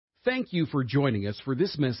Thank you for joining us for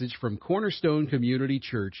this message from Cornerstone Community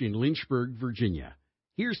Church in Lynchburg, Virginia.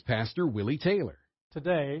 Here's Pastor Willie Taylor.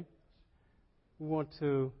 Today, we want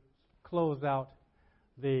to close out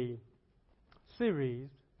the series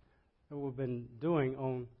that we've been doing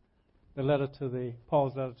on the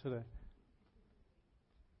Paul's letter to the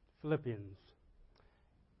Philippians.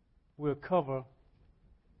 We'll cover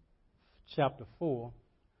chapter 4,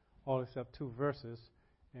 all except 2 verses,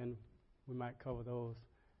 and we might cover those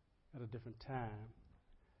at a different time.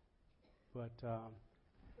 But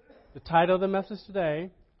the title of the message today,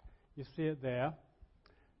 you see it there,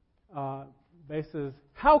 basis,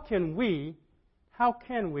 how can we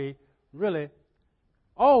really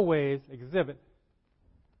always exhibit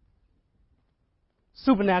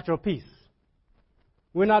supernatural peace?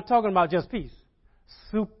 We're not talking about just peace.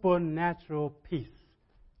 Supernatural peace.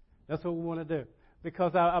 That's what we want to do.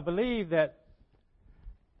 Because I believe that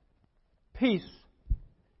peace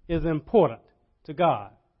is important to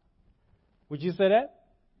God. Would you say that?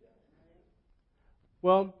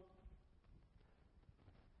 Well,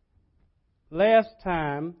 last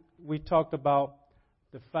time we talked about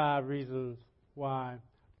the 5 reasons why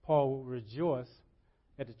Paul would rejoice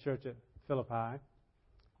at the church at Philippi.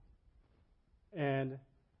 And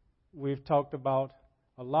we've talked about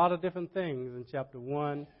a lot of different things in chapter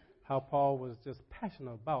 1, how Paul was just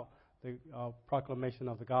passionate about the proclamation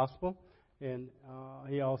of the gospel. And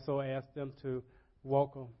he also asked them to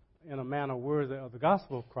walk in a manner worthy of the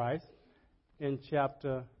gospel of Christ. In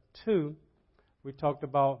chapter 2, we talked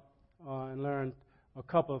about and learned a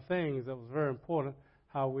couple of things that was very important,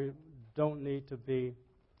 how we don't need to be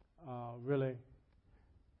really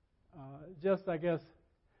just, I guess,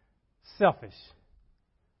 selfish.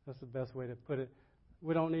 That's the best way to put it.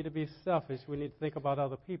 We don't need to be selfish. We need to think about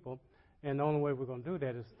other people. And the only way we're going to do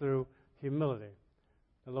that is through humility.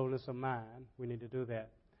 The lowliness of mind, we need to do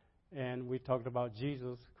that. And we talked about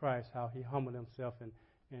Jesus Christ, how he humbled himself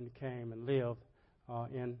and came and lived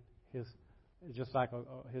in his, just like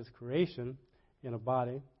his creation in a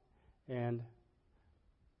body, and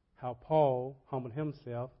how Paul humbled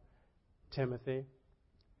himself, Timothy.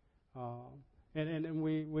 And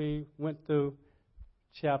we went through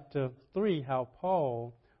chapter 3, how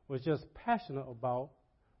Paul was just passionate about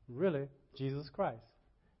really Jesus Christ.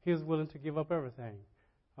 He was willing to give up everything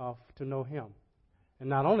to know him. And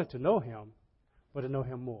not only to know him, but to know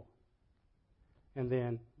him more. And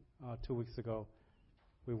then 2 weeks ago,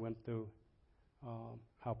 we went through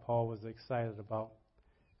how Paul was excited about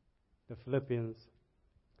the Philippians'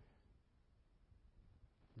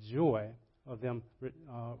 joy of them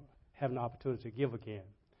having the opportunity to give again.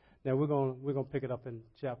 Now we're going to pick it up in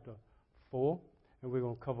chapter 4, and we're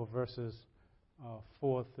going to cover verses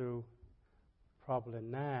 4 through probably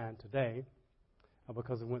 9 today,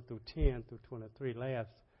 because it went through 10 through 23 last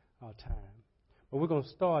time. But we're going to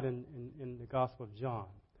start in the Gospel of John.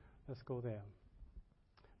 Let's go there.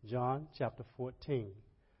 John chapter 14,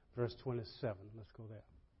 verse 27. Let's go there.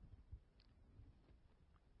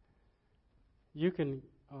 You can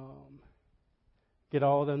get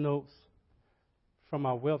all the notes from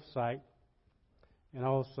our website, and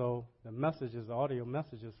also the messages, the audio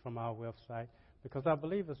messages from our website, because I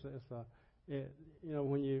believe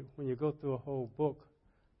when you go through a whole book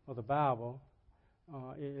of the Bible,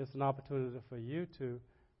 it's an opportunity for you to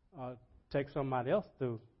take somebody else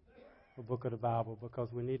through a book of the Bible,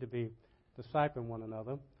 because we need to be discipling one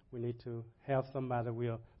another. We need to have somebody we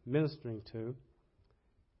are ministering to,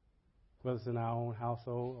 whether it's in our own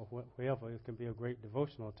household or wherever. It can be a great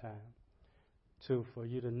devotional time for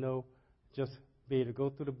you to know, just be able to go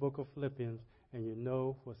through the book of Philippians and you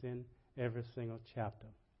know what's in every single chapter.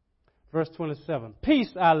 Verse 27, peace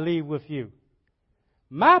I leave with you.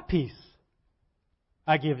 My peace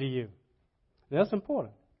I give to you. Now, that's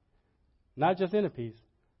important. Not just any peace.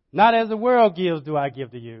 Not as the world gives do I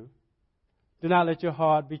give to you. Do not let your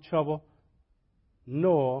heart be troubled,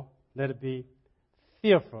 nor let it be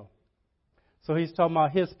fearful. So he's talking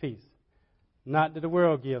about his peace, not that the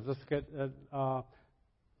world gives. Let's look at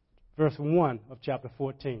verse 1 of chapter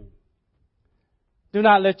 14. Do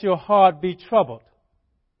not let your heart be troubled.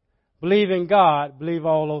 Believe in God, believe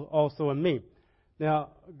also in me. Now,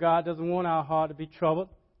 God doesn't want our heart to be troubled,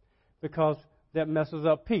 because that messes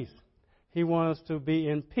up peace. He wants us to be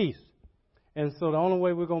in peace. And so the only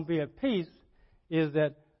way we're going to be at peace is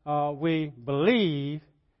that we believe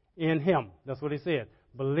in him. That's what he said.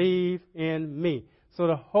 Believe in me. So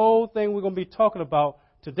the whole thing we're going to be talking about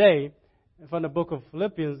today from the book of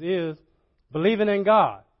Philippians is believing in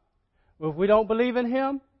God. Well, if we don't believe in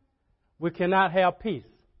him, we cannot have peace.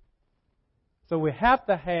 So we have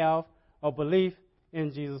to have a belief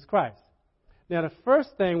in Jesus Christ. Now, the first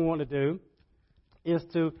thing we want to do is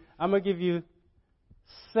I'm going to give you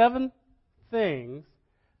 7 things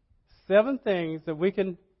that we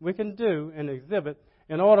can do and exhibit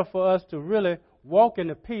in order for us to really walk in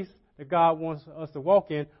the peace that God wants us to walk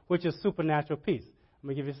in, which is supernatural peace. I'm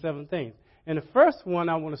going to give you 7 things. And the first one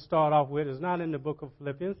I want to start off with is not in the book of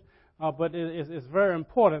Philippians, but it's very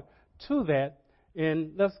important to that.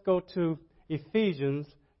 And let's go to Ephesians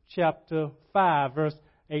chapter 5, verse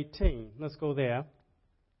 18. Let's go there.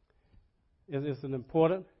 It's an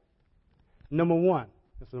important number one.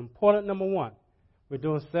 It's an important number one. We're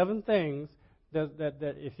doing 7 things that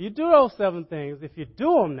if you do those 7 things, if you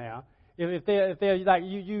do them now, if they're like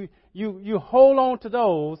you hold on to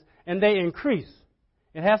those and they increase.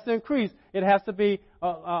 It has to increase. It has to be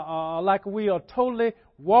like we are totally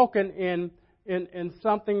walking in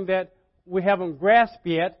something that we haven't grasped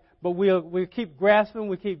yet, but we keep grasping,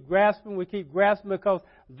 because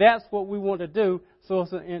that's what we want to do. So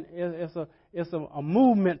it's a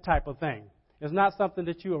movement type of thing. It's not something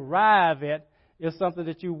that you arrive at. It's something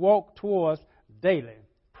that you walk towards daily,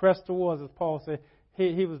 press towards, as Paul said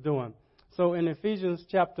he was doing. So in Ephesians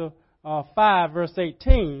chapter 5, verse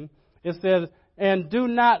 18, it says, and do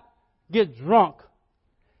not get drunk.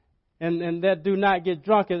 And that do not get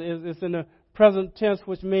drunk is in the present tense,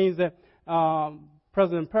 which means that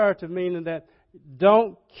present imperative, meaning that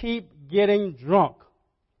don't keep getting drunk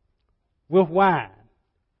with wine,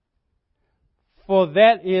 for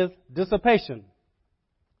that is dissipation.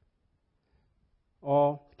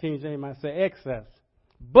 Or King James might say excess.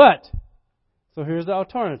 But, so here's the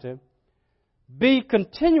alternative, be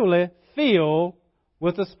continually filled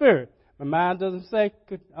with the Spirit. My mind doesn't say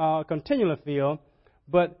continually filled,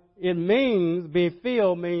 but it means being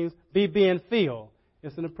filled means be being filled.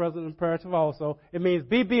 It's in the present imperative also. It means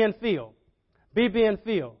be being filled. Be being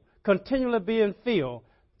filled. Continually being filled.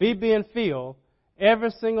 Be being filled every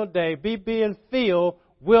single day. Be being filled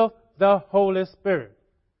with the Holy Spirit.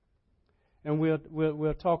 And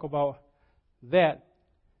we'll talk about that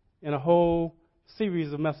in a whole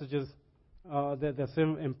series of messages that's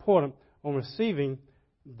important on receiving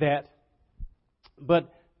that.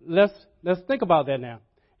 But let's think about that now.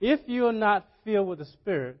 If you're not filled with the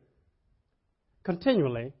Spirit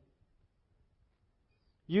continually,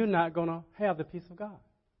 you're not going to have the peace of God.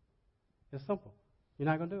 It's simple. You're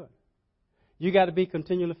not going to do it. You got to be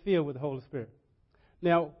continually filled with the Holy Spirit.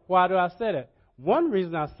 Now, why do I say that? One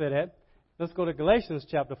reason I say that, let's go to Galatians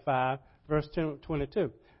chapter 5, verse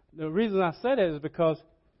 22. The reason I say that is because,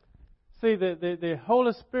 see, the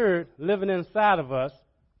Holy Spirit living inside of us,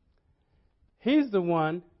 He's the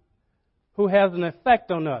one who has an effect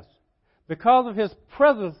on us. Because of His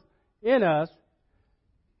presence in us,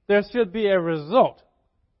 there should be a result.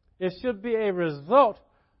 It should be a result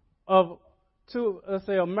of let's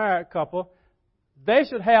say, a married couple. They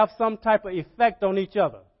should have some type of effect on each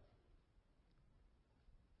other.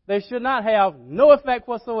 They should not have no effect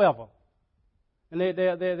whatsoever. And they've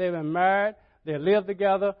been married, they live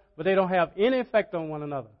together, but they don't have any effect on one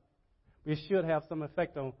another. We should have some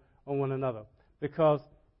effect on one another, because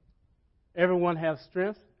everyone has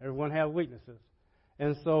strengths, everyone has weaknesses.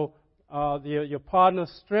 And so your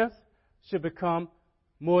partner's strength should become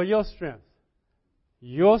more your strength.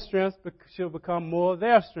 Your strength should become more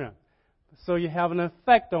their strength. So you have an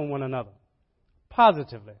effect on one another,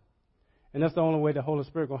 positively. And that's the only way the Holy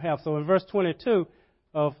Spirit will have. So in verse 22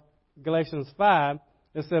 of Galatians 5,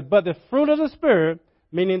 it said, but the fruit of the Spirit,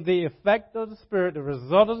 meaning the effect of the Spirit, the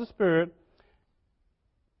result of the Spirit,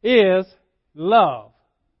 is love,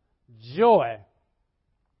 joy.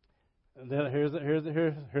 And then here's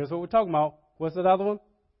what we're talking about. What's that other one?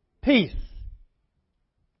 Peace.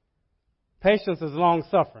 Patience is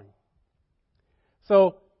long-suffering.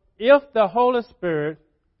 So if the Holy Spirit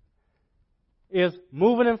is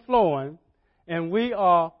moving and flowing, and we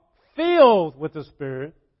are filled with the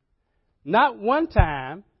Spirit, not one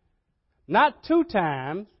time, not 2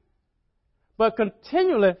 times, but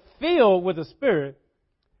continually filled with the Spirit,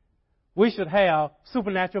 we should have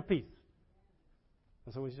supernatural peace.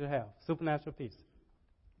 That's what we should have, supernatural peace.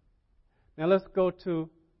 Now let's go to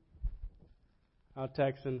our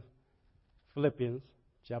text in Philippians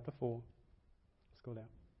chapter 4. Let's go down.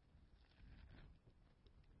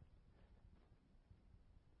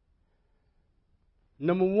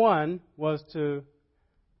 Number 1 was to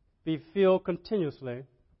be filled continuously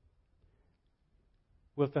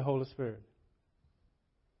with the Holy Spirit.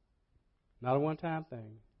 Not a one-time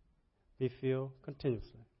thing. Be filled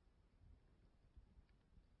continuously.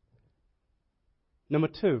 Number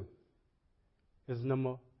 2 is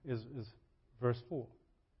verse 4.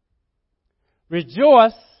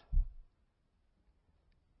 Rejoice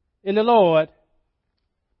in the Lord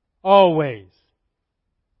always.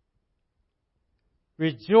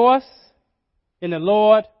 Rejoice in the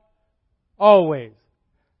Lord always.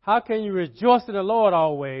 How can you rejoice in the Lord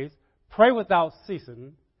always? Pray without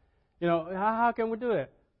ceasing. How can we do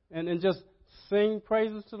that? And just sing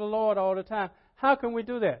praises to the Lord all the time. How can we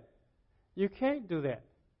do that? You can't do that.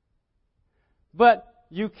 But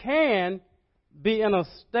you can be in a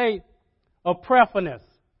state of prayerfulness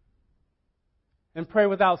and pray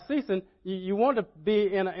without ceasing. You want to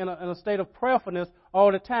be in a state of prayerfulness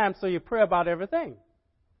all the time, so you pray about everything.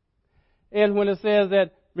 And when it says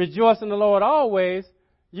that rejoice in the Lord always,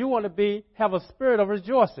 you want to have a spirit of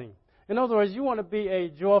rejoicing. In other words, you want to be a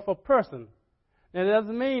joyful person. And it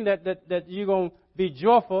doesn't mean that you're going to be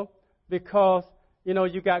joyful because,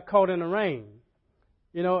 you got caught in the rain,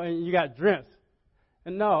 and you got drenched.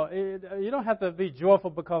 And no, you don't have to be joyful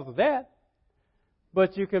because of that.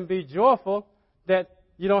 But you can be joyful that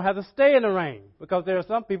you don't have to stay in the rain, because there are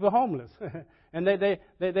some people homeless and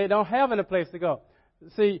they don't have any place to go.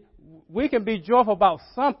 See, we can be joyful about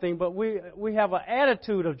something, but we have an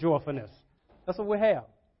attitude of joyfulness. That's what we have.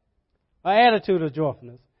 An attitude of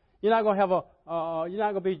joyfulness. You're not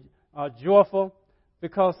going to be joyful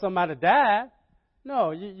because somebody died.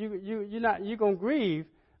 No, you're not. You're going to grieve,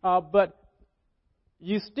 but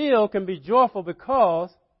you still can be joyful because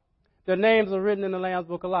their names are written in the Lamb's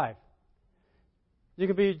Book of Life. You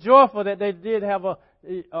can be joyful that they did have a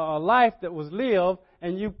life that was lived,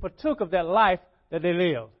 and you partook of that life that they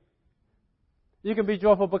lived. You can be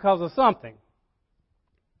joyful because of something.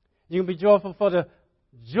 You can be joyful for the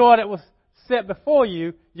joy that was set before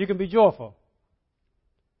you. You can be joyful.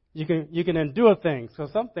 You can endure things. So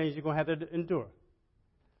some things you're going to have to endure.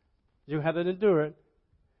 You have to endure it.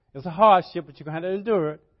 It's a hardship, but you're going to have to endure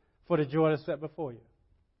it for the joy that's set before you.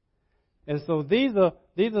 And so these are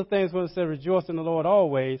things when it says rejoice in the Lord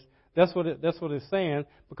always. That's what it's saying,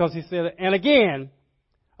 because he said, and again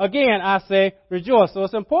I say rejoice. So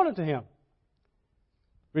it's important to him.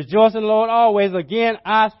 Rejoice in the Lord always. Again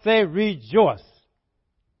I say rejoice.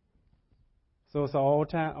 So it's an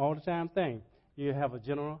all the time thing. You have a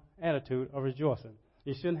general attitude of rejoicing.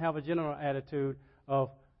 You shouldn't have a general attitude of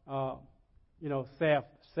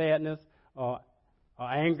sadness or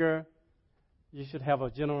anger. You should have a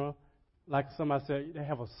general, like somebody said, you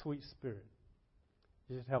have a sweet spirit.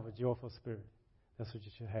 You should have a joyful spirit. That's what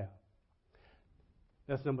you should have.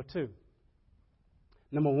 That's number 2.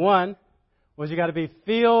 Number 1 was you got to be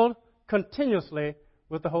filled continuously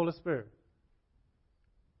with the Holy Spirit.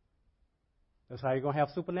 That's how you're going to have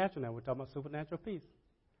supernatural now. We're talking about supernatural peace.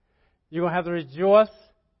 You're going to have to rejoice,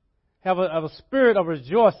 have a spirit of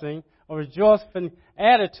rejoicing, a rejoicing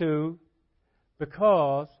attitude,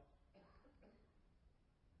 because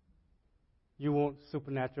you want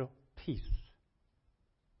supernatural peace.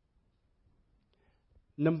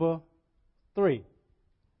 Number 3,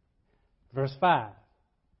 verse 5.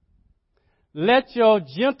 Let your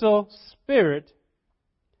gentle spirit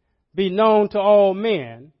be known to all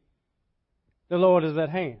men. The Lord is at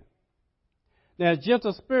hand. Now, a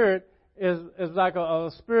gentle spirit is like a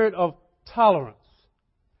spirit of tolerance.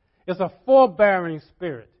 It's a forbearing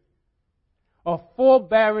spirit. A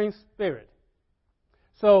forbearing spirit.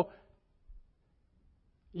 So,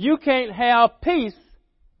 you can't have peace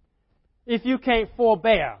if you can't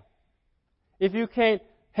forbear. If you can't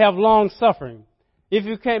have long suffering. If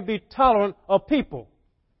you can't be tolerant of people.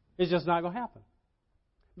 It's just not going to happen.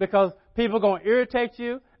 Because people are going to irritate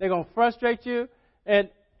you. They're going to frustrate you.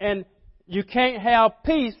 And you can't have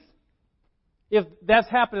peace if that's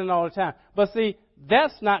happening all the time. But see,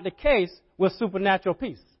 that's not the case with supernatural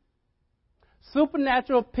peace.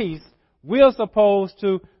 Supernatural peace, we're supposed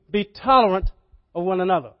to be tolerant of one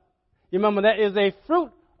another. You remember, that is a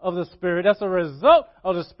fruit of the Spirit. That's a result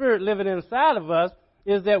of the Spirit living inside of us,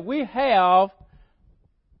 is that we have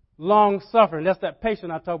long suffering. That's that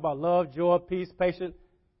patience I talk about: love, joy, peace, patience,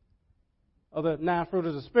 of the 9 fruits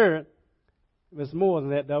of the Spirit. It's more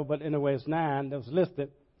than that, though, but anyway, it's 9 that was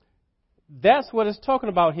listed. That's what it's talking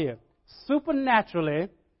about here. Supernaturally,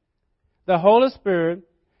 the Holy Spirit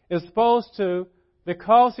is supposed to,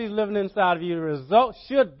 because He's living inside of you, the result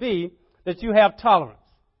should be that you have tolerance.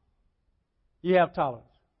 You have tolerance.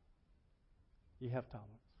 You have tolerance.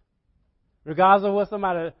 Regardless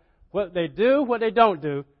of what they do, what they don't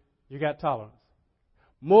do, you got tolerance.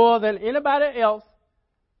 More than anybody else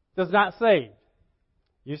that's not saved,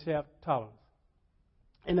 you should have tolerance.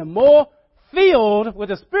 And the more filled with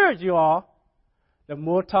the Spirit you are, the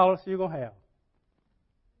more tolerance you're going to have.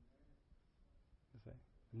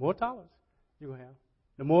 The more tolerance you're going to have.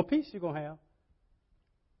 The more peace you're going to have.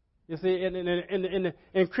 You see,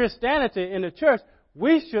 in Christianity, in the church,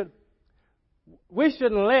 we should we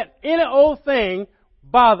shouldn't let any old thing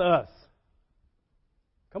bother us.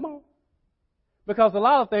 Come on. Because a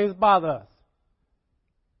lot of things bother us.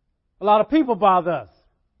 A lot of people bother us.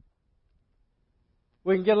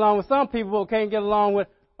 We can get along with some people, but we can't get along with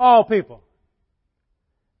all people.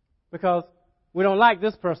 Because we don't like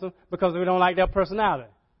this person because we don't like their personality.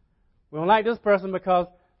 We don't like this person because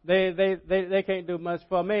they can't do much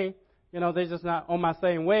for me. They're just not on my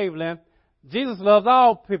same wavelength. Jesus loves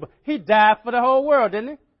all people. He died for the whole world, didn't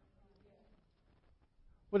he?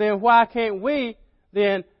 Well, then why can't we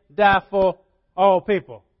then die for all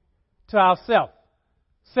people? To ourselves.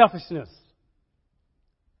 Selfishness.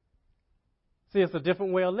 See, it's a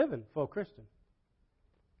different way of living for a Christian.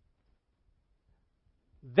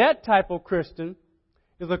 That type of Christian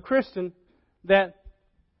is a Christian that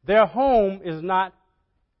their home is not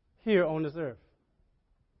here on this earth.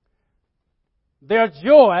 Their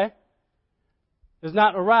joy is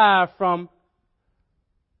not arrived from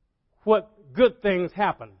what good things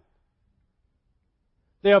happen.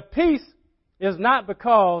 Their peace is not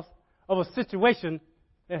because of a situation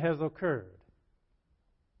that has occurred.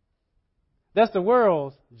 That's the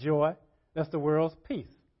world's joy. That's the world's peace.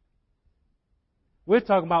 We're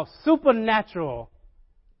talking about supernatural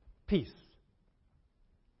peace.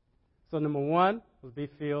 So number one was be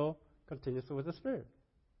filled continuously with the Spirit.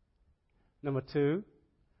 Number two,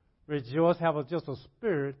 rejoice, have just a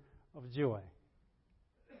spirit of joy.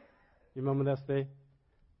 You remember that's the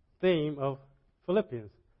theme of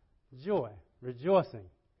Philippians. Joy, rejoicing,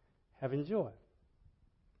 having joy.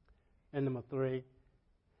 And number three,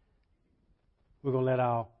 we're going to let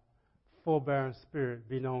our forbearing spirit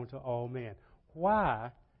be known to all men.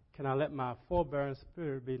 Why can I let my forbearing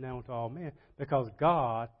spirit be known to all men? Because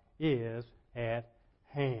God is at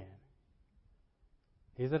hand.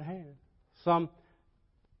 He's at hand. Some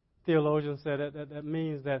theologians said that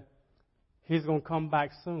means that He's going to come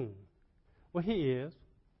back soon. Well, He is.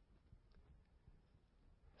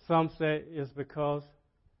 Some say it's because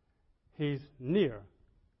He's near.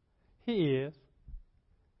 He is.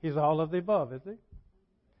 He's all of the above, isn't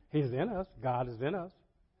He? He's in us. God is in us.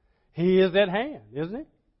 He is at hand, isn't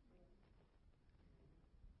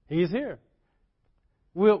He? He's here.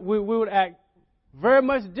 We would act very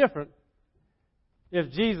much different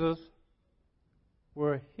if Jesus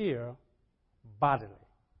were here bodily.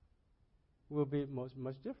 We'll be much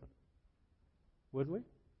different, wouldn't we?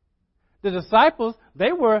 The disciples,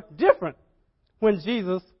 they were different when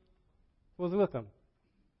Jesus was with them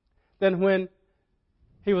than when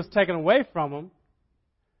He was taken away from them.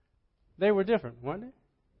 They were different, weren't they?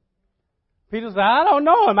 Peter said, I don't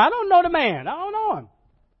know Him. I don't know the man. I don't know Him.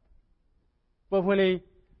 But when He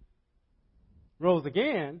rose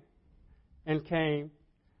again and came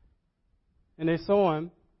and they saw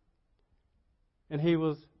Him and He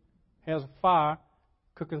has a fire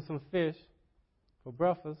cooking some fish for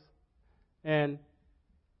breakfast, and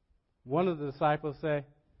one of the disciples said,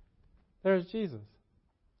 there's Jesus.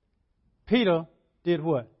 Peter did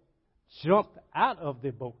what? Jumped out of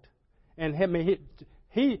the boat. And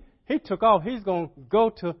he took off. He's going to go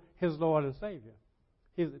to his Lord and Savior.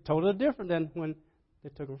 He's totally different than when they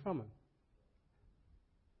took Him from Him.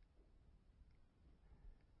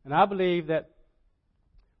 And I believe that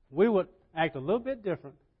we would act a little bit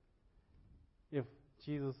different if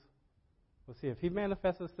Jesus was here. If He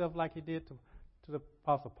manifested Himself like He did to the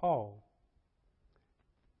Apostle Paul,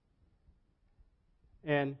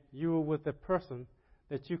 and you were with a person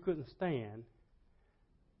that you couldn't stand,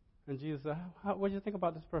 and Jesus said, what do you think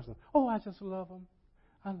about this person? Oh, I just love him.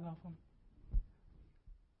 I love him.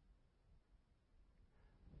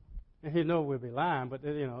 And He know we'll be lying, but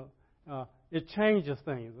it changes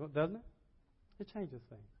things, doesn't it? It changes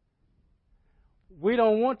things. We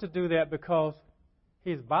don't want to do that because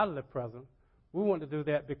He's bodily present. We want to do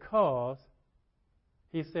that because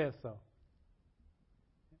He said so.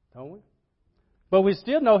 Don't we? But we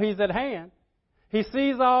still know He's at hand. He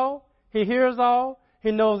sees all. He hears all.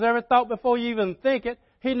 He knows every thought before you even think it.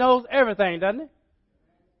 He knows everything, doesn't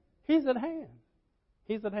He? He's at hand.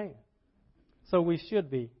 He's at hand. So we should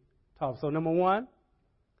be taught. So number one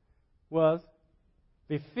was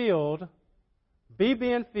be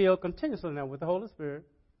being filled continuously now with the Holy Spirit.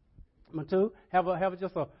 Number two, have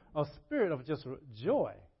just a spirit of just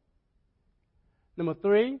joy. Number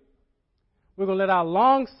three, we're going to let our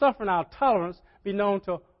long suffering, our tolerance be known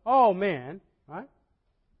to all men, right?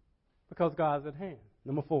 Because God's at hand.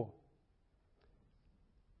 Number four,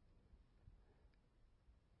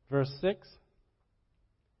 verse 6.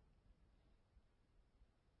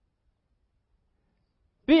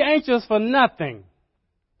 Be anxious for nothing.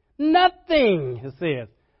 Nothing, it says.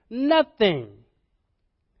 Nothing.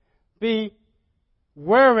 Be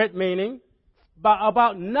Worried meaning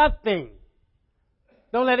about nothing.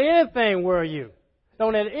 Don't let anything worry you.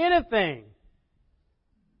 Don't let anything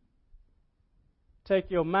take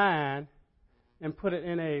your mind and put it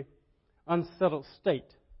in a unsettled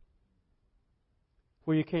state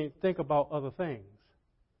where you can't think about other things.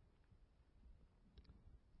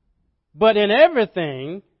 But in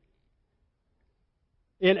everything,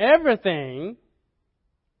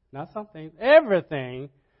 not some things, everything,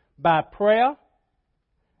 by prayer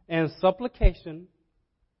and supplication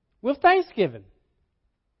with thanksgiving,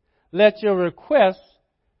 let your requests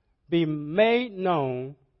be made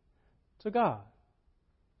known to God.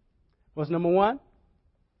 What's number one?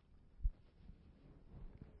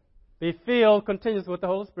 Be filled continuously with the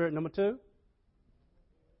Holy Spirit. Number two,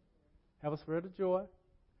 have a spirit of joy.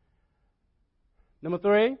 Number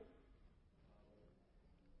three,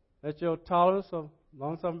 let your tolerance of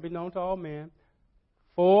long-suffering be known to all men.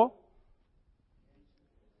 4,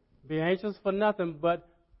 be anxious for nothing, but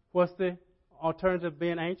what's the alternative of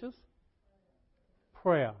being anxious?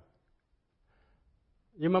 Prayer.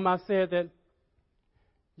 You remember I said that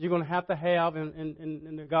you're going to have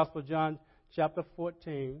in the Gospel of John, chapter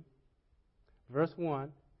 14, verse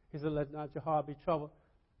 1, he said, let not your heart be troubled.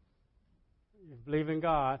 You believe in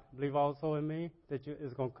God, believe also in me, that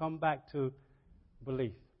it's going to come back to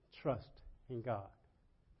belief, trust in God.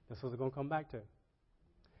 That's what it's going to come back to.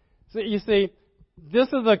 So you see, this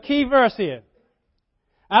is a key verse here.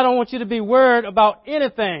 I don't want you to be worried about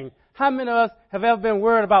anything. How many of us have ever been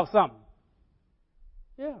worried about something?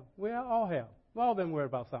 Yeah, we all have. We've all been worried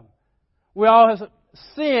about something. We all have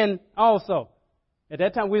sinned also. At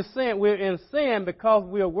that time, we're in sin because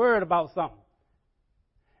we are worried about something.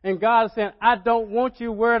 And God is saying, I don't want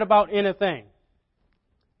you worried about anything.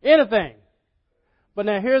 Anything. But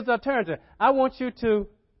now here's the alternative. I want you to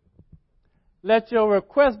let your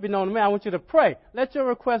request be known to me. I want you to pray. Let your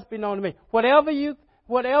request be known to me. Whatever is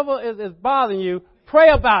bothering you, pray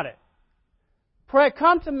about it. Pray.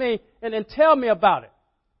 Come to me and tell me about it.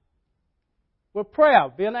 With prayer.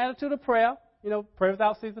 Be in an attitude of prayer. Pray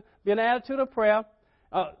without ceasing. Be in an attitude of prayer.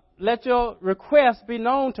 Let your request be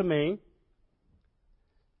known to me.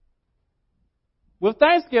 With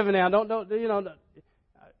thanksgiving now,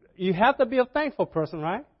 you have to be a thankful person,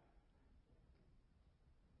 right?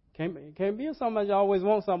 Can't be somebody you always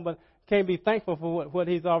want something, but can't be thankful for what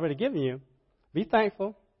He's already given you. Be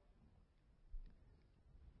thankful.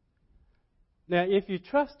 Now, if you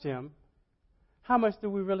trust Him, how much do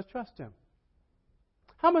we really trust Him?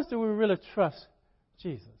 How much do we really trust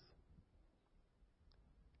Jesus?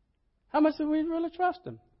 How much do we really trust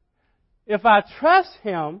Him? If I trust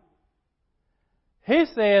Him, He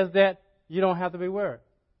says that you don't have to be worried.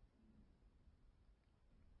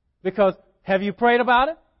 Because have you prayed about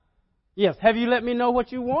it? Yes. Have you let me know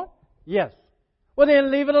what you want? Yes. Well,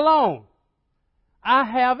 then leave it alone. I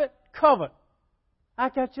have it covered. I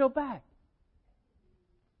got your back.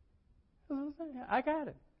 I got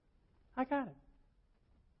it. I got it.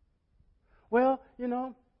 Well,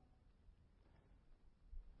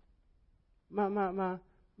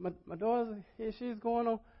 my daughter, she's going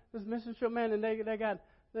on this mission trip, man, and they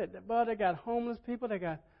got homeless people, they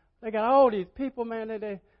got all these people,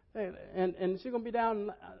 man, and she's gonna be down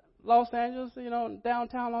in Los Angeles,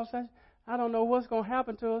 downtown Los Angeles. I don't know what's gonna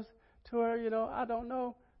happen to her, I don't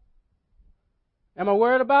know. Am I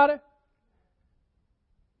worried about it?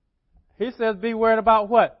 He says, be worried about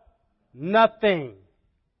what? Nothing.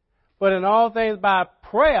 But in all things by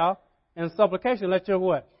prayer and supplication, let your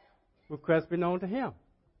what? Request be known to Him.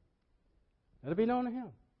 Let it be known to Him.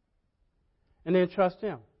 And then trust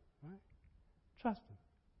Him. Right? Trust Him.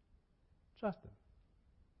 Trust Him.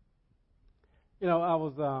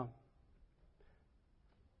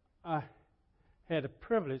 I had a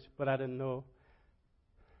privilege, but I didn't know.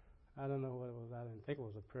 I don't know what it was. I didn't think it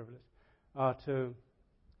was a privilege to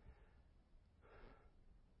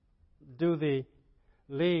do the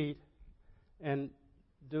lead and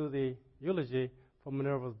do the eulogy for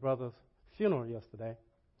Minerva's brother's funeral yesterday.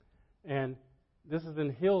 And this is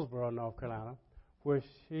in Hillsborough, North Carolina, where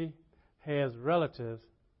she has relatives,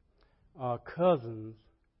 cousins,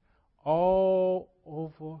 all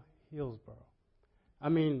over Hillsborough. I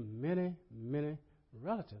mean, many, many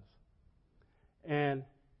relatives. And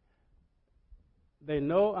they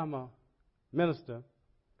know I'm a minister,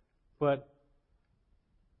 but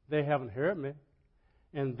they haven't heard me.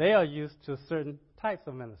 And they are used to certain types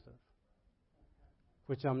of ministers,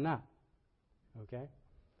 which I'm not. Okay?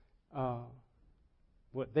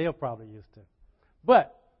 What they are probably used to.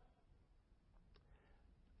 But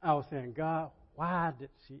I was saying, God, why did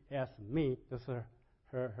she ask me? This is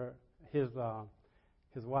his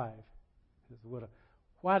wife, his widow.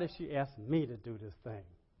 why did she ask me to do this thing?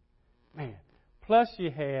 Man. Plus she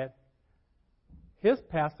had his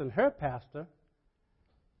pastor and her pastor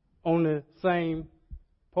on the same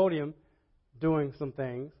podium doing some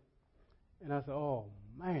things. And I said, oh,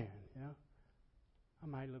 man, I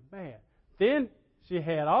might look bad. Then she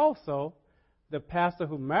had also the pastor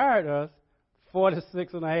who married us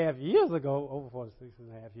 46 and a half years ago, over 46 and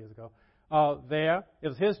a half years ago, there. It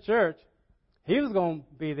was his church. He was going to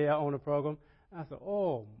be there on the program. I said,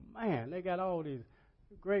 oh, man, they got all these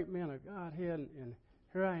great men of God here. And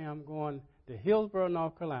here I am going to Hillsborough,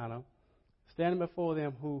 North Carolina, standing before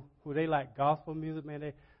them who they like gospel music.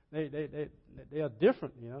 Man, they are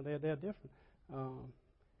different, they're different.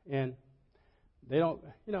 And they don't,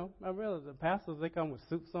 I realize the pastors, they come with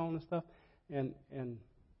suits on and stuff. And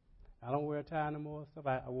I don't wear a tie no more and stuff.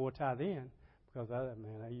 I wore a tie then because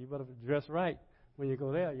you better dress right when you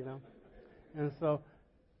go there, And so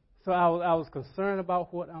I was concerned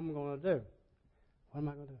about what I'm going to do. What am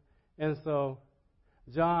I going to do? And so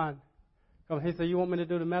John, he said, you want me to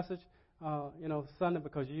do the message, Sunday,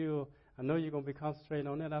 because I know you're going to be concentrating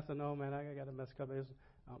on that. I said, no, man, I got a message coming.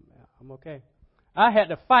 I'm okay. I had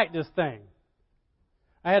to fight this thing.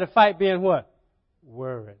 I had to fight being what?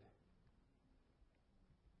 Worried.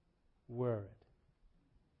 Worried.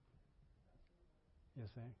 You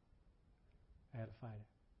see? I had to fight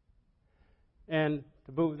it. And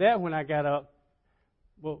to boot that, when I got up,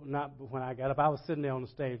 well, not when I got up, I was sitting there on the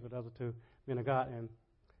stage with the other two men of God,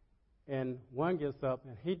 and one gets up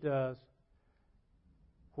and he does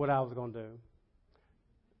what I was going to do.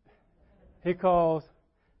 He calls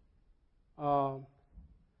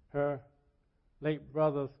her late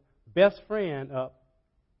brother's best friend up,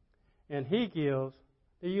 and he gives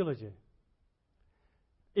the eulogy.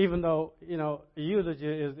 Even though, the eulogy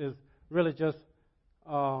is really just,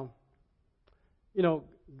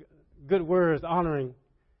 good words honoring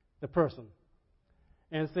the person.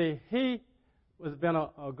 And see, he has been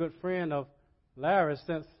a good friend of Larry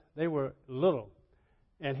since they were little.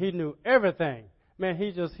 And he knew everything. Man,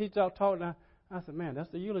 he talked. I said, man, that's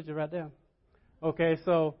the eulogy right there. Okay,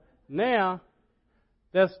 so now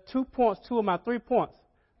there's 2 points, 2 of my 3 points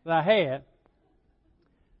that I had.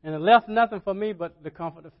 And it left nothing for me but to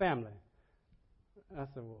comfort the family. I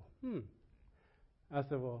said,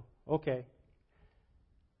 okay.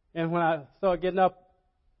 And when I started getting up,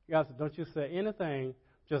 God said, don't you say anything.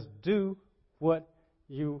 Just do what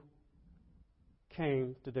you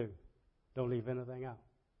came to do. Don't leave anything out.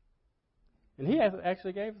 And he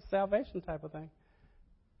actually gave a salvation type of thing.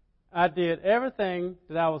 I did everything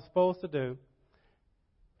that I was supposed to do.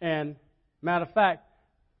 And matter of fact,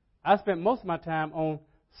 I spent most of my time on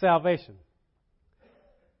salvation.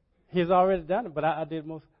 He's already done it, but I did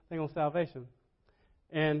most thing on salvation.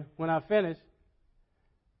 And when I finished,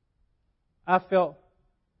 I felt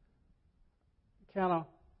I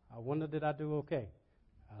wonder, did I do okay?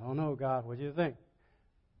 I don't know, God, what do you think?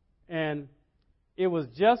 And it was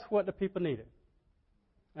just what the people needed.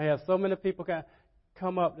 I had so many people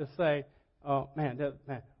come up to say, man,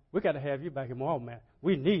 we got to have you back here more, man.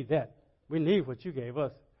 We need that. We need what you gave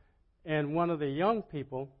us. And one of the young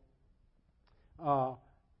people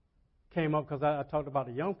came up because I talked about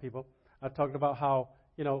the young people. I talked about how,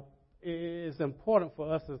 it's important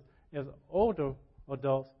for us as older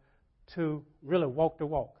adults to really walk the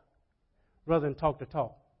walk rather than talk the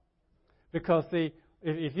talk. Because, see,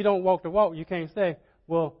 if you don't walk the walk, you can't say,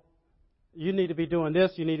 well, you need to be doing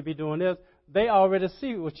this, you need to be doing this. They already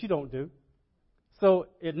see what you don't do. So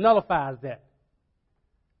it nullifies that.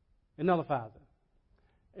 It nullifies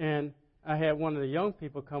it. And I had one of the young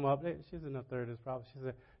people come up. She's in her 30s probably.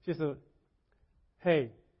 She said,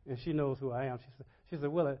 hey, and she knows who I am. She said,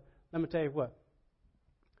 Willie, let me tell you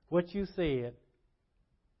what you said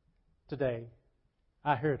today,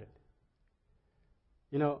 I heard it.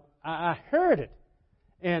 I heard it,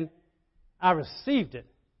 and I received it.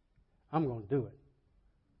 I'm going to do it.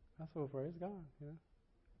 I said, praise God.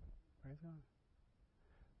 Praise God.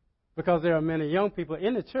 Because there are many young people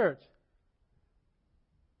in the church,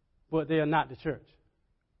 but they are not the church.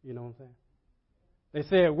 You know what I'm saying? They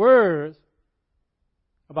said words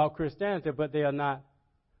about Christianity, but they are not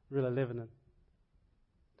really living in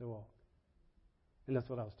the walk. And that's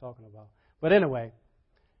what I was talking about. But anyway,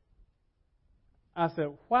 I said,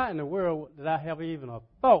 why in the world did I have even a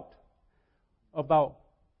thought about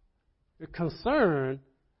the concern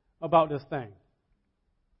about this thing?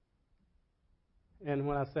 And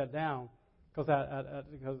when I sat down, because I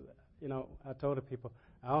told the people,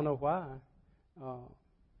 I don't know why.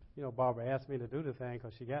 Barbara asked me to do the thing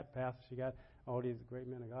because she got pastors, she got all these great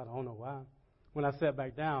men of God. I don't know why. When I sat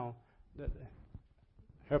back down,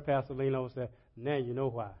 her pastor leaned over and said, Now you know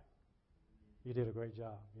why. You did a great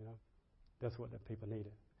job, you know. That's what the people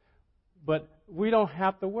needed. But we don't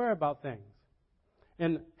have to worry about things.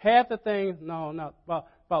 And half the things,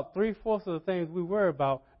 about 3/4 of the things we worry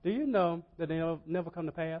about, do you know that they never come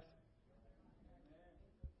to pass?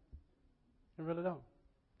 They really don't.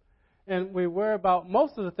 And we worry about,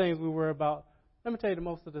 most of the things we worry about, let me tell you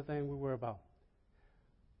most of the things we worry about.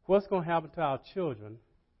 What's going to happen to our children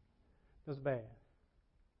that's bad.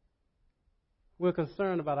 We're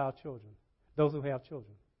concerned about our children, those who have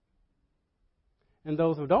children. And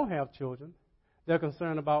those who don't have children, they're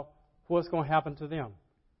concerned about what's going to happen to them.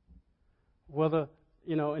 Whether,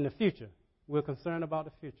 in the future. We're concerned about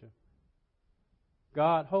the future.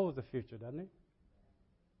 God holds the future, doesn't he?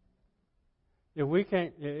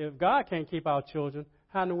 If God can't keep our children,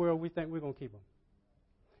 how in the world we think we're going to keep them?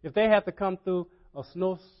 If they have to come through a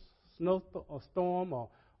storm,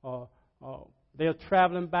 or they're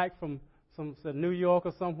traveling back from New York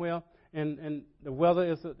or somewhere, and the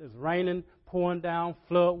weather is raining, pouring down,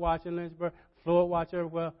 flood watch in Lynchburg, flood watch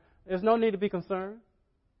everywhere, there's no need to be concerned.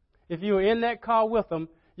 If you were in that car with them,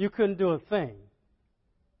 you couldn't do a thing.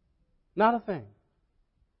 Not a thing.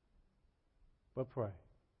 But pray.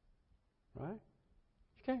 Right?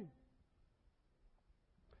 You can't.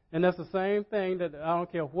 And that's the same thing that I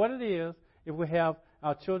don't care what it is, if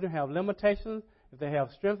our children have limitations, if they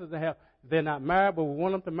have strengths, if they're not married, but we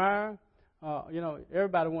want them to marry.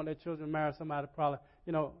 Everybody wants their children to marry somebody probably,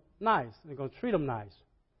 nice. They're going to treat them nice.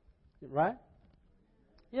 Right?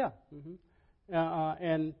 Yeah.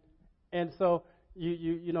 Mm-hmm. And so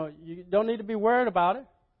you don't need to be worried about it,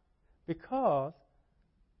 because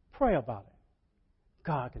pray about it.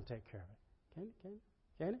 God can take care of it.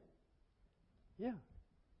 Can it? Yeah.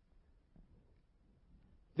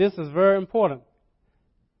 This is very important.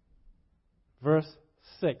 Verse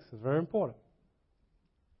 6 is very important.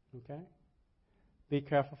 Okay? Be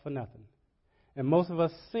careful for nothing. And most of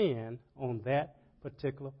us sin on that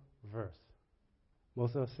particular verse.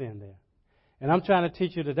 Most of us sin there. And I'm trying to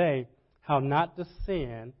teach you today how not to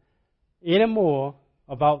sin anymore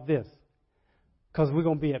about this. Because we're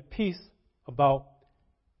going to be at peace about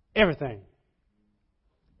everything.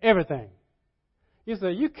 Everything. You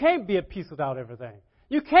say, you can't be at peace without everything.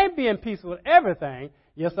 You can't be in peace with everything.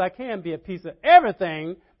 Yes, I can be at peace with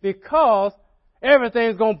everything, because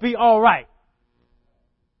everything's going to be all right.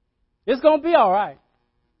 It's going to be all right.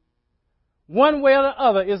 One way or the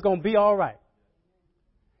other, it's going to be all right.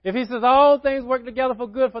 If he says all things work together for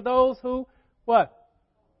good for those who, what?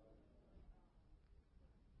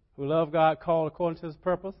 Who love God, called according to his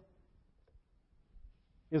purpose,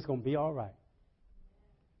 it's going to be all right.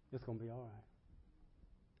 It's going to be all right.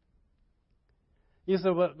 You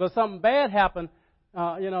said, but something bad happened.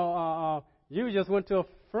 You just went to a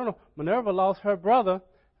funeral. Minerva lost her brother.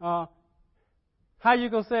 How you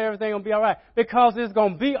going to say everything going to be all right? Because it's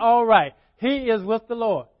going to be all right. He is with the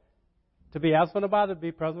Lord. To be absent from the body, to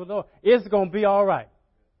be present with the Lord. It's going to be all right.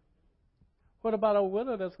 What about a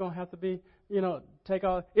widow that's going to have to be, take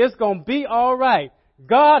off? It's going to be all right.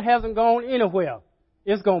 God hasn't gone anywhere.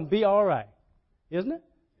 It's going to be all right. Isn't it?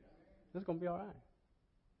 It's going to be all right.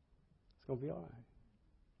 It's going to be all right.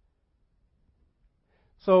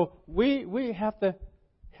 So we have to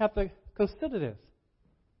consider this.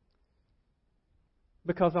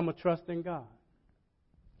 Because I'm going to trust in God.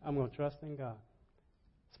 I'm going to trust in God.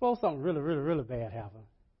 Suppose something really, really, really bad happens.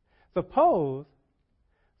 Suppose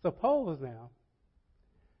now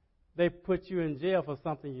they put you in jail for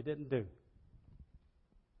something you didn't do.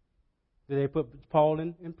 Did they put Paul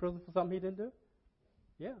in prison for something he didn't do?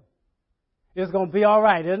 Yeah. It's going to be all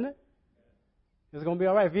right, isn't it? It's going to be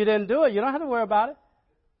all right. If you didn't do it, you don't have to worry about it.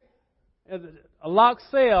 A locked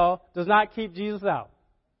cell does not keep Jesus out.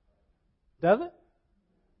 Does it?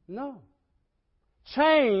 No.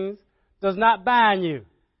 Chains does not bind you.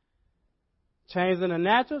 Chains in the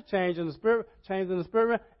natural, chains in the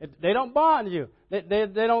spirit, they don't bind you. They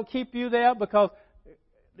don't keep you there, because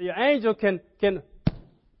the angel can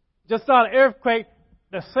just start an earthquake,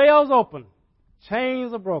 the cells open,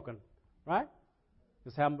 chains are broken. Right?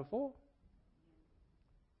 This happened before.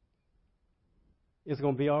 It's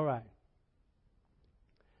going to be all right.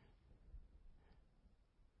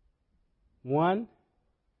 1,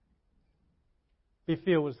 be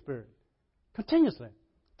filled with the Spirit continuously.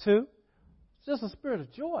 2, just a spirit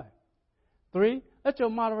of joy. 3, let your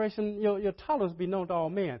moderation, your tolerance be known to all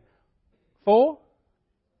men. 4,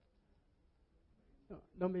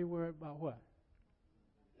 don't be worried about what?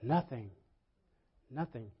 Nothing.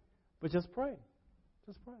 But just pray.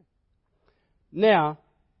 Just pray. Now,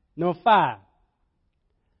 number 5,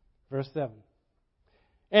 verse 7.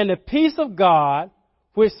 And the peace of God,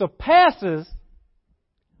 which surpasses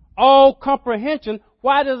all comprehension.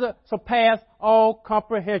 Why does it surpass all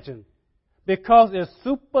comprehension? Because it's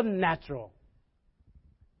supernatural.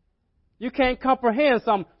 You can't comprehend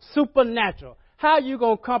something supernatural. How are you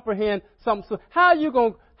going to comprehend something? How are you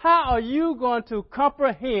going to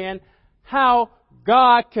comprehend how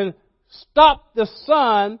God can stop the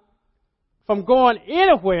sun from going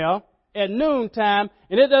anywhere at noontime,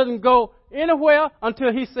 and it doesn't go anywhere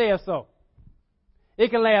until He says so? It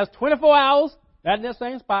can last 24 hours, right in that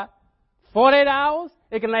same spot. 48 hours,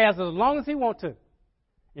 it can last as long as He wants to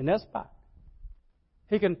in that spot.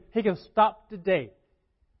 He can stop the day.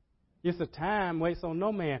 It's a time waits on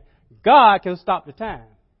no man. God can stop the time.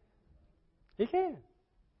 He can.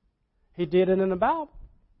 He did it in the Bible.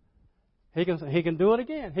 He can do it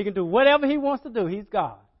again. He can do whatever He wants to do. He's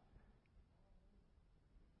God.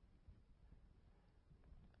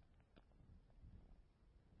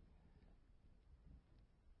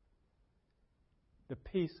 The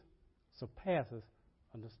peace surpasses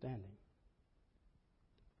understanding.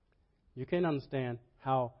 You can't understand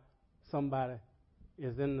how somebody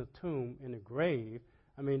is in the tomb, in the grave.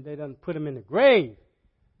 I mean, they done put him in the grave.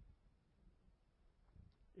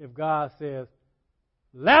 If God says,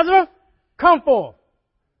 Lazarus, come forth.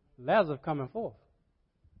 Lazarus coming forth.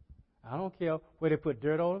 I don't care where they put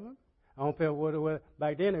dirt over him. I don't care where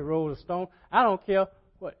back then they rolled a stone. I don't care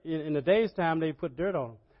what in the day's time they put dirt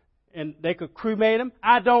on him. And they could cremate him.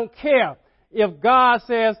 I don't care. If God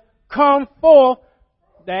says, come forth,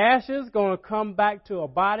 the ashes going to come back to a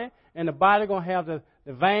body, and the body going to have the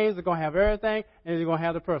veins, are going to have everything, and you're going to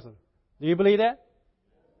have the person. Do you believe that?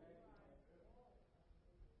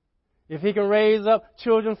 If He can raise up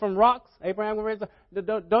children from rocks, Abraham can raise up.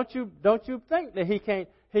 Don't you think that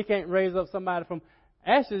He can't raise up somebody from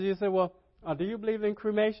ashes? You say, well, do you believe in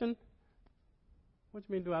cremation? What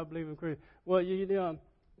do you mean? Do I believe in cremation? Well, you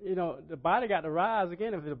know, the body got to rise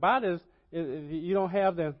again. If the body is, if you don't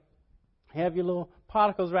have your little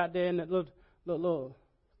particles right there in that little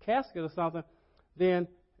casket or something, then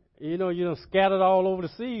you know scattered all over the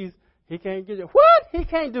seas. He can't get you. What? He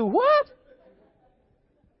can't do what?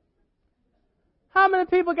 How many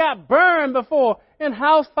people got burned before in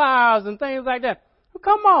house fires and things like that? Well,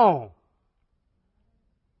 come on.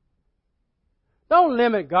 Don't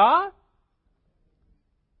limit God.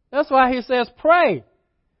 That's why He says pray.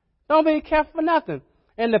 Don't be careful for nothing.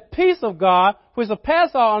 And the peace of God, which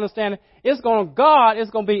surpasses all understanding, it's going to guard.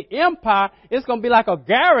 It's going to be empire. It's going to be like a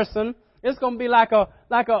garrison. It's going to be like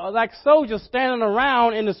soldiers standing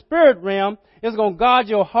around in the spirit realm. It's going to guard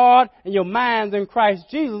your heart and your minds in Christ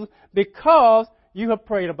Jesus because you have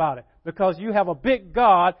prayed about it. Because you have a big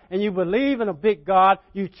God and you believe in a big God.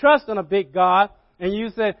 You trust in a big God. And you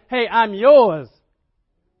said, hey, I'm yours.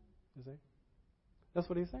 You see? That's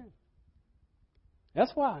what He's saying.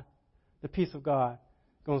 That's why the peace of God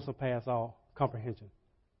is going to surpass all comprehension.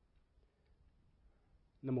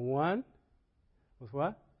 Number one was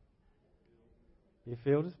what? You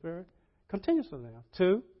feel the Spirit continuously now.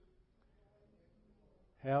 2,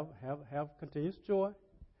 have continuous joy.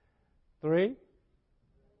 3,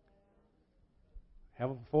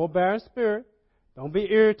 have a forbearing spirit. Don't be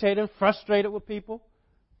irritated and frustrated with people.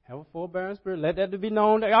 Have a forbearing spirit. Let that be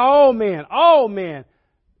known to all men.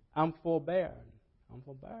 I'm forbearing.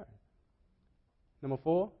 Number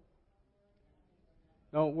 4,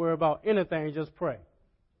 don't worry about anything. Just pray.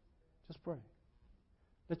 Just pray.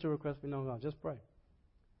 Let your request be known to God. Just pray.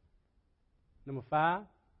 Number 5,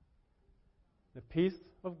 the peace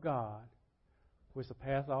of God, which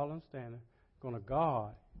surpasses all understanding, is going to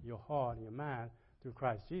guard your heart and your mind through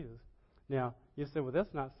Christ Jesus. Now, you say, well,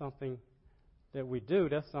 that's not something that we do.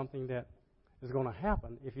 That's something that is going to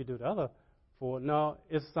happen if you do the other 4. No,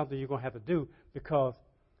 it's something you're going to have to do because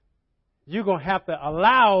you're going to have to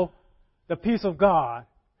allow the peace of God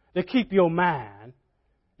to keep your mind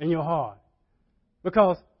and your heart.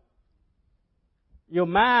 Because your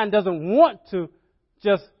mind doesn't want to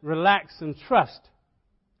just relax and trust.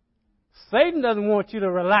 Satan doesn't want you to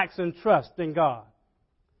relax and trust in God.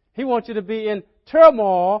 He wants you to be in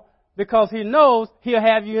turmoil because he knows he'll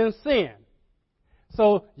have you in sin.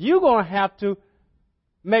 So you're going to have to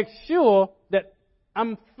make sure that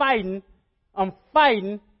I'm fighting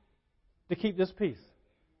to keep this peace.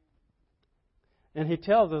 And he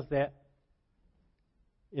tells us that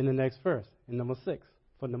in the next verse, in number 6.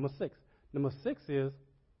 For number 6. Number 6 is,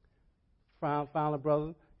 finally,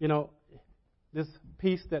 brothers, this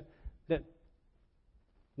peace that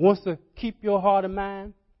wants to keep your heart and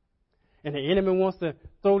mind, and the enemy wants to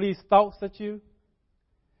throw these thoughts at you.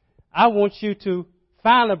 I want you to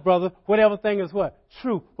Finally, brother, whatever thing is what?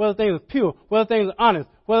 True. Whatever thing is pure. Whatever thing is honest.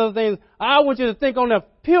 Whatever thing is, I want you to think on the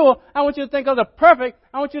pure. I want you to think of the perfect.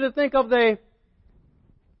 I want you to think of the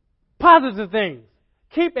positive things.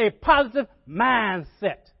 Keep a positive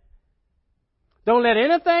mindset. Don't let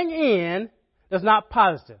anything in that's not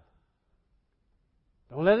positive.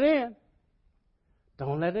 Don't let it in.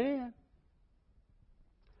 Don't let it in.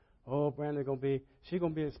 Oh, Brandon's she's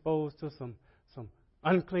gonna be exposed to some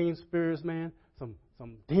unclean spirits, man,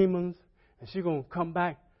 some demons, and she's gonna come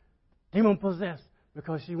back demon possessed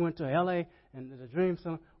because she went to LA and the dream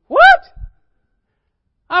center. What?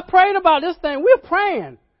 I prayed about this thing. We're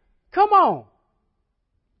praying. Come on.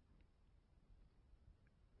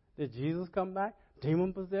 Did Jesus come back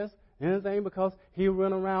demon possessed? Anything because he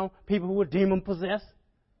ran around people who were demon possessed?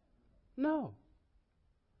 No.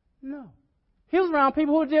 He was around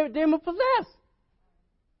people who were demon possessed.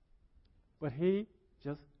 But he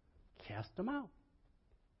just cast them out.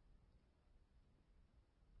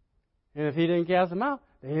 And if he didn't cast them out,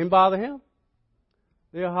 they didn't bother him.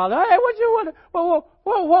 They'll holler, hey, what you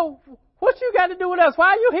got to do with us? Why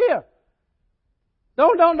are you here?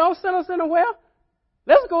 Don't send us anywhere.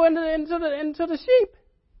 Let's go into the sheep.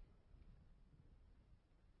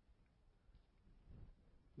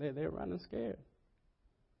 They're running scared.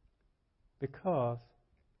 Because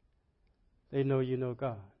they know you know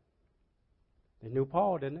God. They knew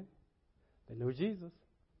Paul, didn't they? They knew Jesus.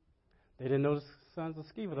 They didn't know the sons of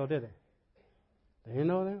Sceva, though, did they? They didn't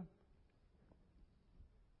know them.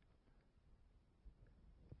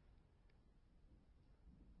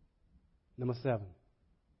 Number 7.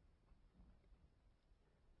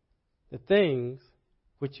 The things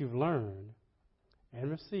which you've learned and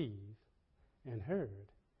received and heard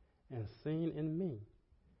and seen in me.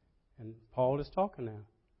 And Paul is talking now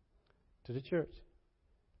to the church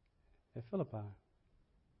at Philippi.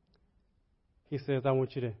 He says, I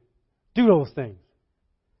want you to do those things.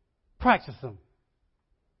 Practice them.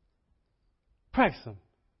 Practice them.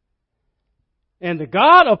 And the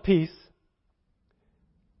God of peace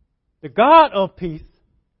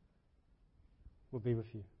will be with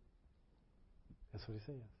you. That's what he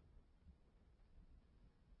says.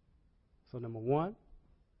 So number 1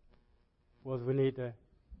 was we need to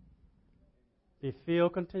be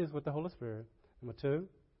filled continuous with the Holy Spirit. Number 2,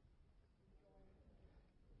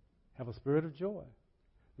 have a spirit of joy.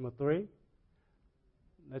 Number 3,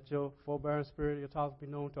 let your forbearing spirit of your tolerance be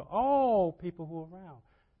known to all people who are around.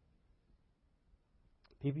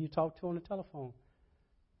 People you talk to on the telephone.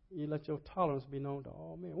 You let your tolerance be known to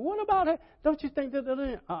all men. What about it? Don't you think that?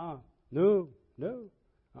 No. No.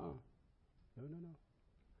 You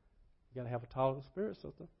got to have a tolerant spirit,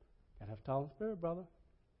 sister. You got to have a tolerant spirit, brother.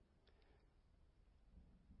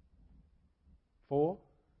 4,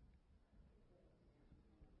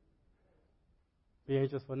 be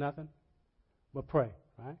anxious for nothing, but pray,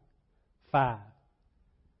 right? 5,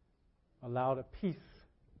 allow the peace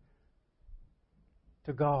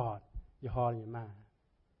to guard your heart and your mind.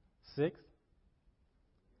 6,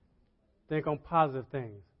 think on positive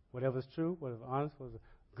things. Whatever's true, whatever's honest, whatever's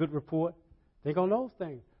a good report, think on those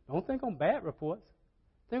things. Don't think on bad reports.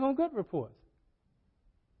 Think on good reports.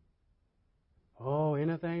 Oh,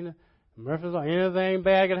 anything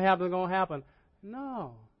bad can happen is going to happen.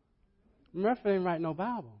 No. Murphy didn't write no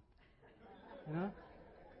Bible. You know?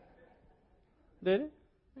 Did he?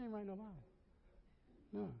 He didn't write no Bible.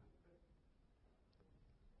 No.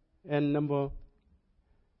 And number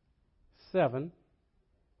 7,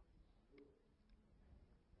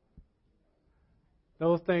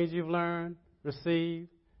 those things you've learned, received.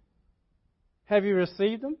 Have you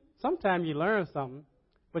received them? Sometimes you learn something,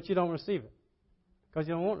 but you don't receive it because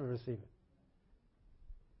you don't want to receive it.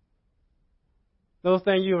 Those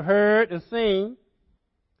things you've heard and seen.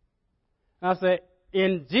 I say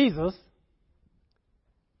in Jesus,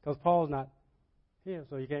 because Paul's not here,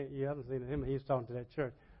 so you haven't seen him. He's talking to that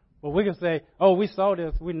church. But we can say, oh, we saw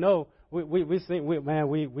this. We know. We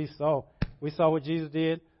saw what Jesus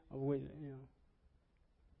did.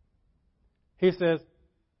 He says,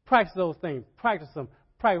 practice those things. Practice them.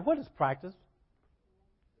 What is practice?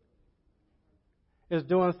 It's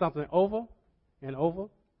doing something over and over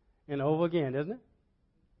and over again, isn't it?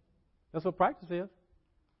 That's what practice is.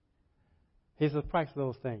 He says, practice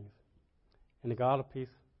those things, and the God of peace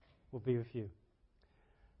will be with you.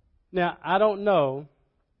 Now, I don't know,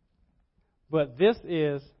 but this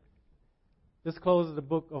closes the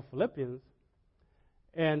book of Philippians,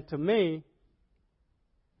 and to me,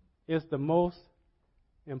 it's the most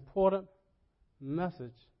important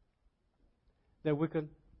message that we can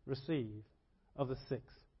receive of the 6,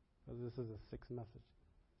 because this is a 6th message.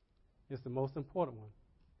 It's the most important one,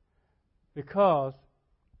 because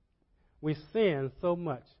we sin so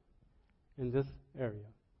much in this area.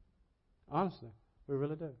 Honestly, we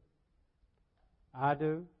really do. I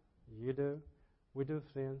do. You do. We do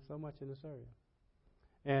sin so much in this area.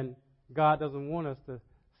 And God doesn't want us to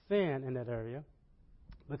sin in that area,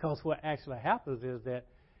 because what actually happens is that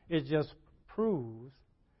it just proves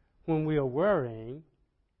when we are worrying.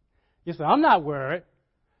 You say, I'm not worried.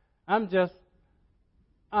 I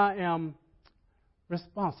am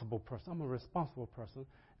responsible person. I'm a responsible person.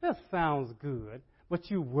 That sounds good, but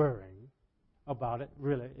you worrying about it,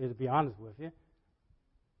 really, to be honest with you,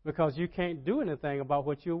 because you can't do anything about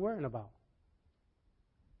what you're worrying about.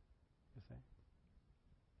 You see?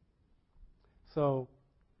 So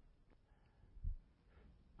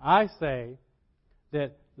I say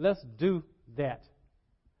that let's do that.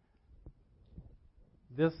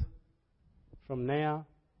 This from now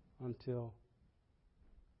until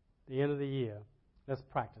the end of the year, let's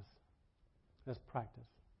practice. Let's practice.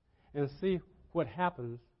 And see what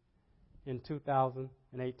happens in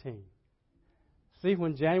 2018. See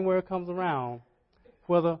when January comes around,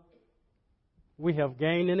 whether we have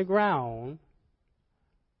gained any ground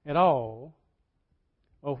at all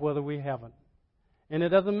or whether we haven't. And it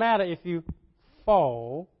doesn't matter if you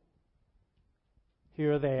fall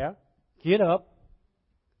here or there. Get up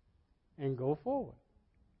and go forward.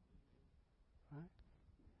 Right?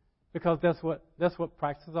 Because that's what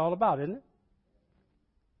practice is all about, isn't it?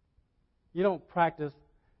 You don't practice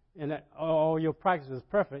and all your practice is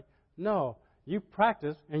perfect. No, you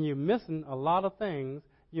practice and you're missing a lot of things.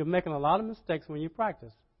 You're making a lot of mistakes when you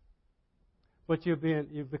practice. But you're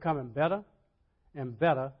becoming better and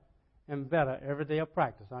better and better every day of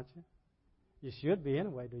practice, aren't you? You should be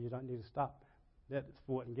anyway, though you don't need to stop that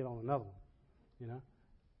sport and get on another one, you know.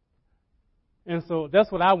 And so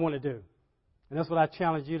that's what I want to do. And that's what I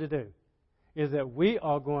challenge you to do, is that we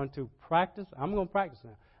are going to practice. I'm going to practice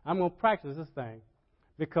now. I'm going to practice this thing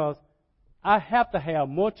because I have to have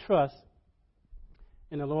more trust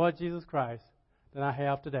in the Lord Jesus Christ than I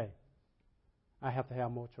have today. I have to have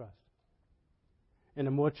more trust. And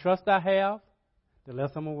the more trust I have, the less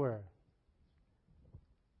I'm aware.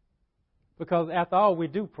 Because after all, we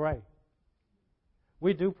do pray.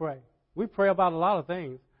 We do pray. We pray about a lot of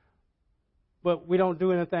things, but we don't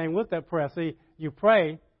do anything with that prayer. See, you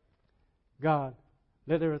pray, God,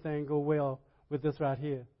 let everything go well with this right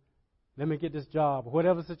here. Let me get this job, or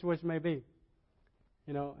whatever the situation may be.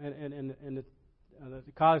 You know, and the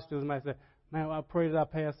college students might say, man, I pray that I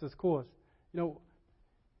pass this course. You know,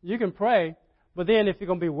 you can pray, but then if you're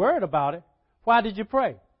going to be worried about it, why did you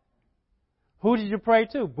pray? Who did you pray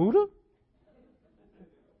to? Buddha?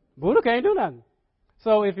 Buddha can't do nothing.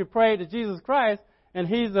 So if you pray to Jesus Christ, and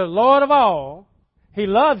He's the Lord of all, He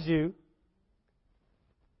loves you,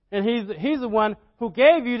 and He's the one who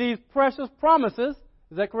gave you these precious promises.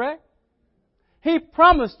 Is that correct? He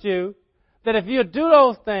promised you that if you do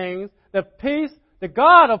those things, the peace, the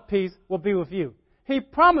God of peace will be with you. He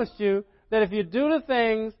promised you that if you do the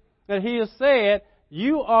things that He has said,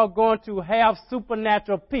 you are going to have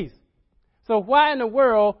supernatural peace. So why in the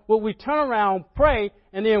world would we turn around, pray,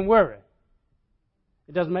 and then worry?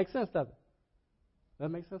 It doesn't make sense, does it? It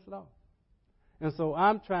doesn't make sense at all. And so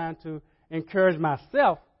I'm trying to encourage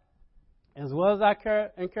myself, as well as I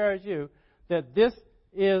encourage you, that this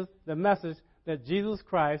is the message that Jesus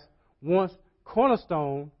Christ wants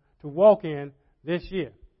Cornerstone to walk in this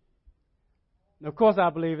year. Now, of course, I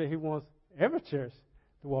believe that He wants every church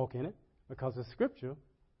to walk in it because it's Scripture,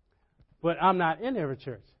 but I'm not in every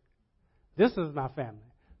church. This is my family.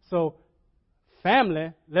 So,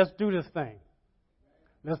 family, let's do this thing.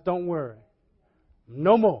 Let's don't worry.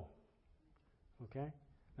 No more. Okay?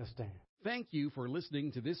 Let's stand. Thank you for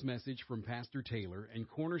listening to this message from Pastor Taylor and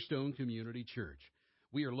Cornerstone Community Church.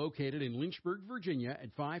 We are located in Lynchburg, Virginia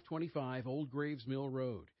at 525 Old Graves Mill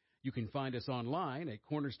Road. You can find us online at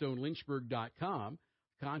cornerstonelynchburg.com,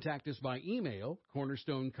 contact us by email,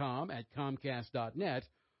 cornerstonecom@comcast.net,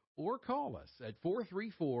 or call us at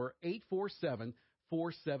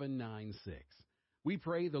 434-847-4796. We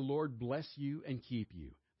pray the Lord bless you and keep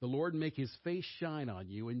you. The Lord make His face shine on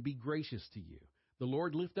you and be gracious to you. The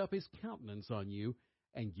Lord lift up His countenance on you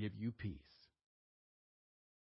and give you peace.